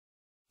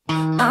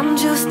I'm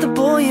just the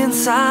boy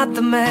inside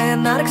the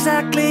man, not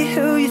exactly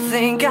who you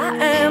think I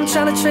am.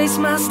 Trying to trace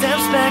my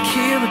steps back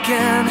here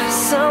again.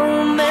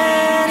 So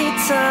many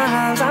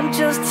times I'm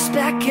just a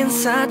speck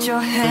inside your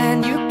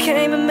hand. You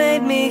came and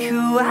made me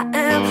who I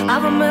am. I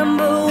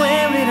remember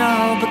where it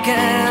all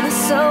began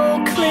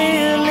so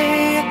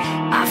clearly.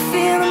 I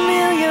feel a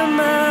million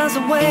miles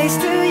away,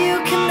 still you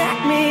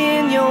connect me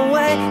in your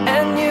way.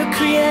 And you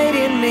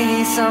created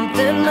me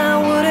something I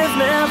would have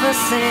never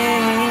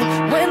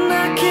seen. When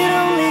I could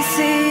only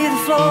see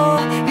the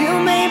floor, you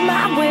made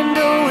my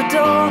window a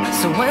door.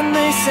 So when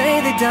they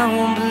say they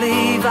don't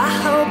believe, I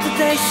hope that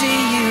they see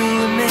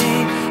you and me.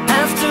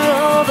 After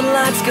all the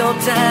lights go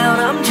down,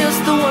 I'm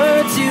just the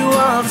words, you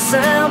are the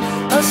sound.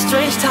 A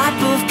strange type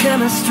of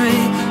chemistry,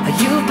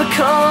 you've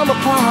become a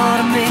part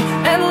of me.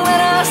 And when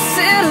I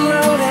sit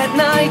alone at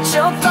night,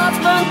 your thoughts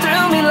burn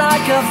through me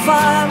like a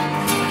fire.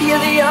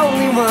 You're the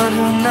only one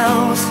who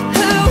knows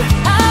who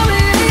I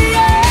really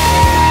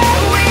am.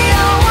 We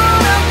all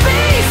wanna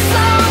be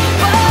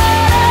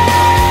somebody.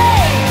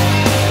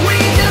 We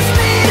just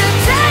need a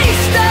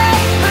taste of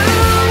who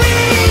we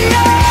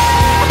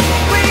are.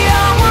 We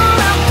all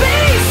wanna be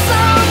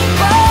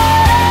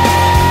somebody.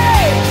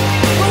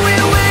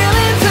 We're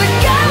willing to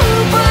go,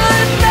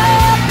 but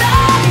not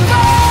that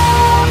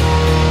far.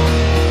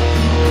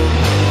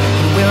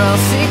 We're all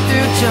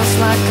see-through just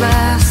like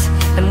glass,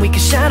 and we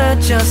can shatter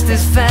just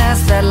as fast.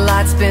 That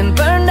light's been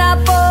burned out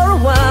for a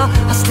while.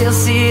 I still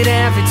see it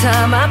every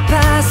time I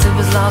pass. It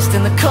was lost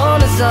in the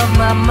corners of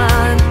my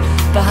mind,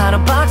 behind a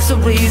box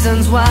of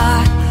reasons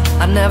why.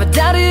 I never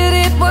doubted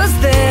it was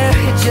there.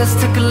 It just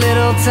took a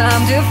little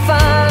time to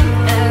find.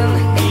 And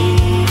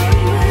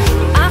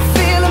I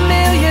feel a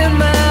million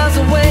miles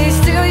away,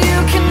 still you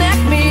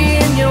connect me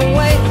in your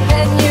way.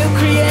 And you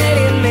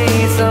created me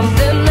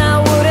something I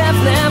would have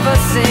never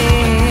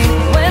seen.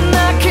 When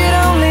I could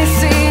only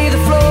see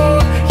the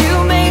floor, you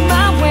made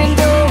my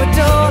window a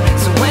door.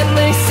 So when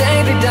they say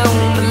they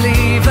don't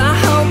believe, I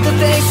hope that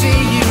they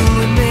see you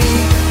and me.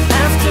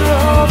 After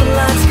all the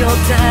lights go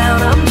down,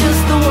 I'm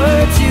just the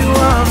words, you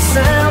are the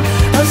sound.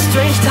 A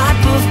strange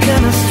type of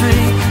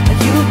chemistry, and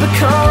you've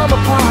become a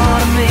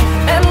part of me.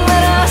 And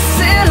when I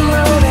sit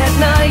alone at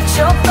night,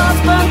 your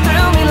thoughts burn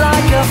through me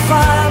like a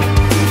fire.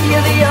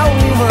 You're the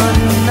only one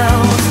who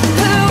knows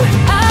who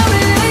I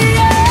really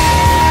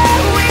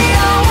am. We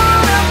all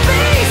wanna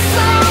be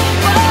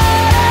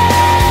somebody.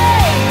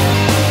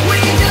 We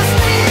just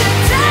need a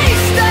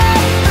taste of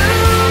who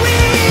we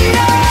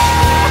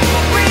are.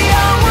 We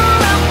all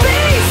wanna be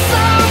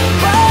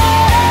somebody.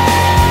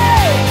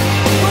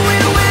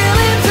 We're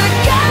willing to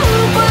go,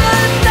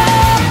 but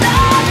not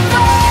that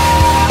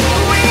far.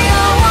 We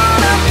all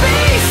wanna be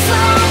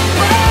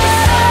somebody.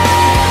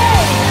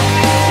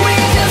 We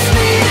just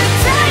need a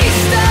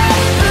taste of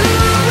who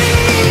we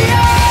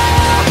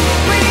are.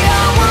 We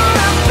all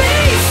wanna be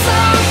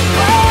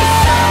somebody.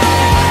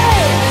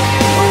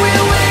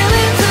 We're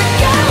willing to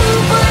go,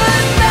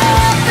 but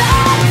not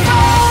that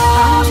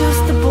far. I'm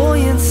just the boy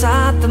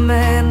inside the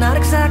man, not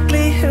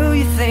exactly who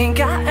you think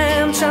I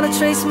am. Trying to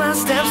trace my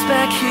steps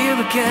back here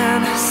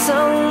again so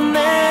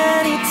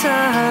many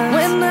times.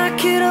 When I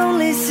could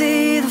only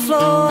see the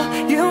floor,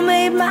 you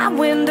made my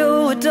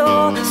window a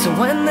door. So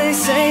when they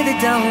say they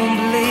don't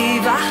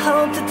believe, I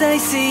hope that they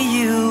see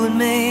you and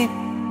me.